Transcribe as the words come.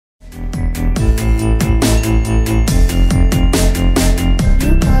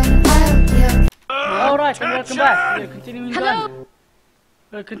back and welcome back. We're continuing on.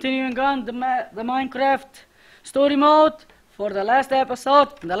 We're continuing on the Minecraft story mode for the last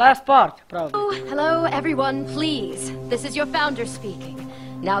episode, the last part, probably. Oh, hello everyone, please. This is your founder speaking.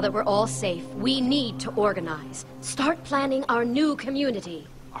 Now that we're all safe, we need to organize. Start planning our new community.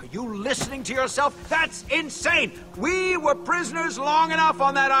 Are you listening to yourself? That's insane! We were prisoners long enough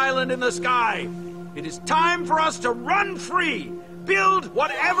on that island in the sky. It is time for us to run free. Build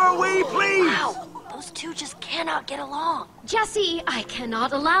whatever we please. Wow, those two just cannot get along. Jesse, I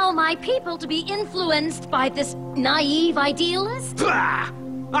cannot allow my people to be influenced by this naive idealist. Blah!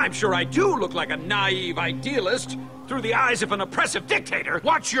 I'm sure I do look like a naive idealist through the eyes of an oppressive dictator.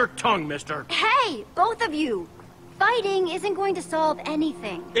 Watch your tongue, mister. Hey, both of you. Fighting isn't going to solve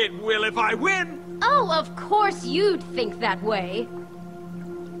anything. It will if I win. Oh, of course you'd think that way.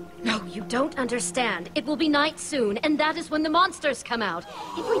 No, you don't understand. It will be night soon, and that is when the monsters come out.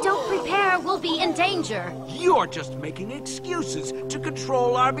 If we don't prepare, we'll be in danger. You're just making excuses to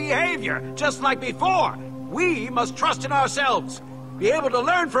control our behavior, just like before. We must trust in ourselves, be able to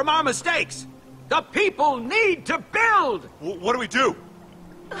learn from our mistakes. The people need to build! What do we do?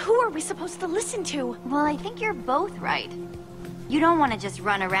 Who are we supposed to listen to? Well, I think you're both right. You don't want to just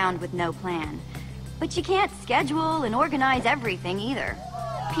run around with no plan. But you can't schedule and organize everything either.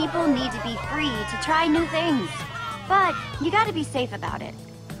 People need to be free to try new things. But you gotta be safe about it.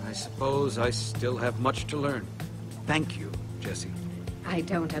 I suppose I still have much to learn. Thank you, Jesse. I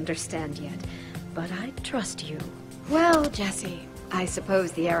don't understand yet, but I trust you. Well, Jesse, I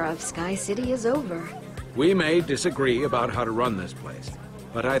suppose the era of Sky City is over. We may disagree about how to run this place,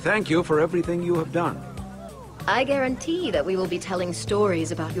 but I thank you for everything you have done. I guarantee that we will be telling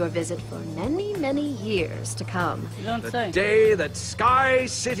stories about your visit for many, many years to come. You don't The say. day that Sky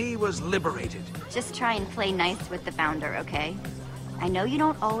City was liberated. Just try and play nice with the founder, okay? I know you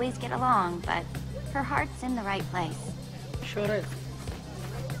don't always get along, but her heart's in the right place. Sure is.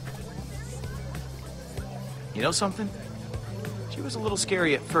 You know something? She was a little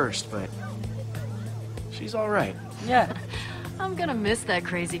scary at first, but she's all right. Yeah. I'm gonna miss that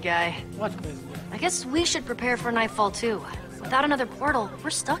crazy guy. What's crazy? I guess we should prepare for nightfall too. Without another portal, we're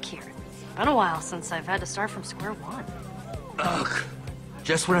stuck here. It's been a while since I've had to start from square one. Ugh.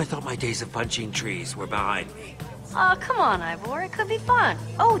 Just when I thought my days of punching trees were behind me. Aw, come on, Ivor. It could be fun.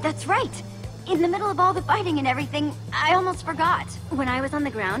 Oh, that's right! In the middle of all the fighting and everything, I almost forgot. When I was on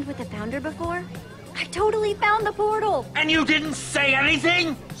the ground with the founder before, I totally found the portal! And you didn't say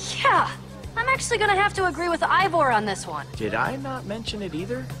anything? Yeah, I'm actually gonna have to agree with Ivor on this one. Did I not mention it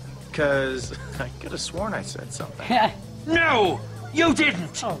either? Because I could have sworn I said something. Yeah. No, you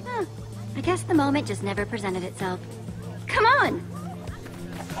didn't. Oh. I guess the moment just never presented itself. Come on!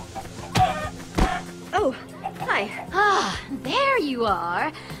 Oh, hi. Ah, there you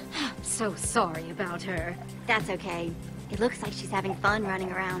are. I'm so sorry about her. That's okay. It looks like she's having fun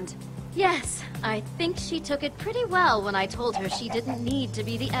running around. Yes, I think she took it pretty well when I told her she didn't need to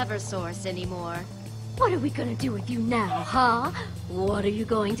be the Eversource anymore. What are we gonna do with you now, huh? What are you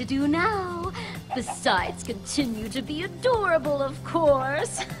going to do now? Besides continue to be adorable, of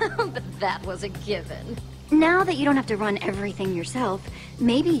course. But that was a given. Now that you don't have to run everything yourself,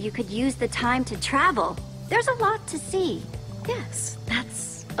 maybe you could use the time to travel. There's a lot to see. Yes,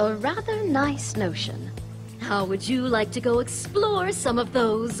 that's a rather nice notion. How would you like to go explore some of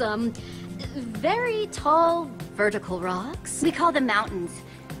those, very tall vertical rocks? We call them mountains,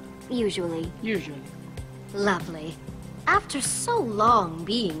 usually. Usually. Lovely. After so long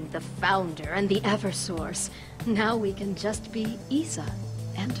being the founder and the Eversource, now we can just be Isa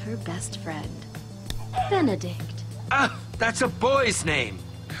and her best friend, Benedict. Ah, that's a boy's name.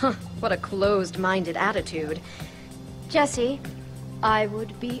 Huh, what a closed-minded attitude. Jesse, I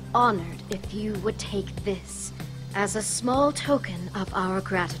would be honored if you would take this as a small token of our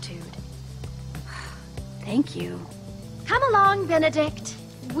gratitude. Thank you. Come along, Benedict.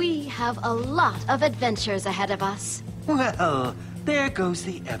 We have a lot of adventures ahead of us. Well, there goes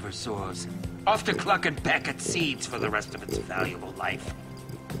the Eversource. Off to cluck and peck at seeds for the rest of its valuable life.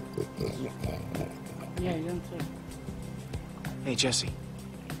 Yeah, you don't say. Hey, Jesse.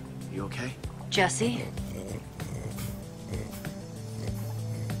 You okay? Jesse?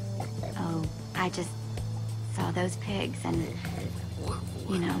 Oh, I just saw those pigs and,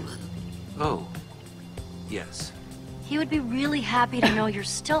 you know. Oh, yes. He would be really happy to know you're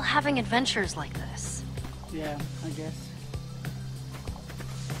still having adventures like this. Yeah, I guess.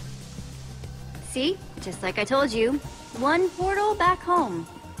 See? Just like I told you. One portal back home.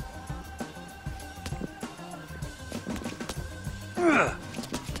 Ugh.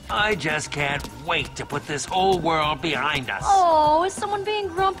 I just can't wait to put this whole world behind us. Oh, is someone being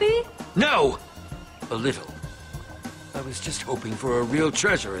grumpy? No! A little. I was just hoping for a real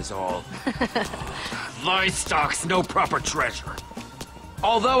treasure is all. Livestock's no proper treasure.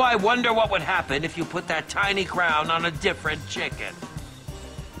 Although I wonder what would happen if you put that tiny crown on a different chicken.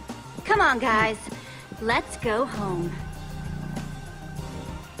 Come on, guys. Let's go home.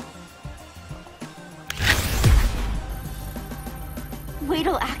 Wait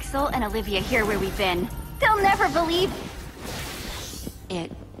till Axel and Olivia hear where we've been. They'll never believe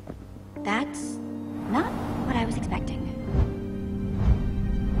it. That's not what I was expecting.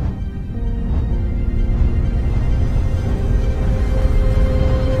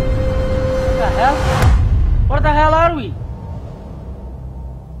 What the hell? Where the hell are we?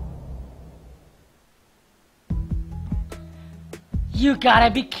 You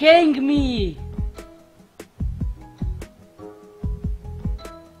gotta be kidding me!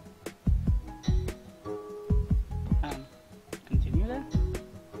 Continue then?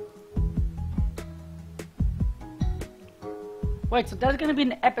 Wait, so that's gonna be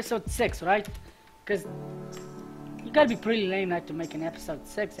in episode 6, right? Because you gotta be pretty lame not to make an episode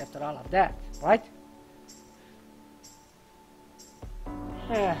 6 after all of that, right?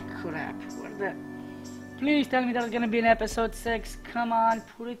 Ah, crap. Where's that? Please tell me there's gonna be an episode 6. Come on,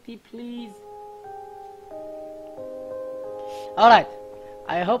 pretty please. Alright.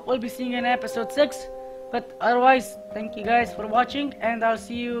 I hope we'll be seeing an episode 6. But otherwise, thank you guys for watching. And I'll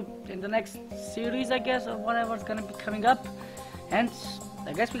see you in the next series, I guess, or whatever's gonna be coming up. And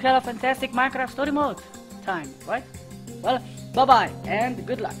I guess we have a fantastic Minecraft story mode time, right? Well, bye-bye and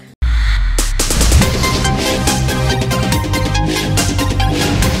good luck.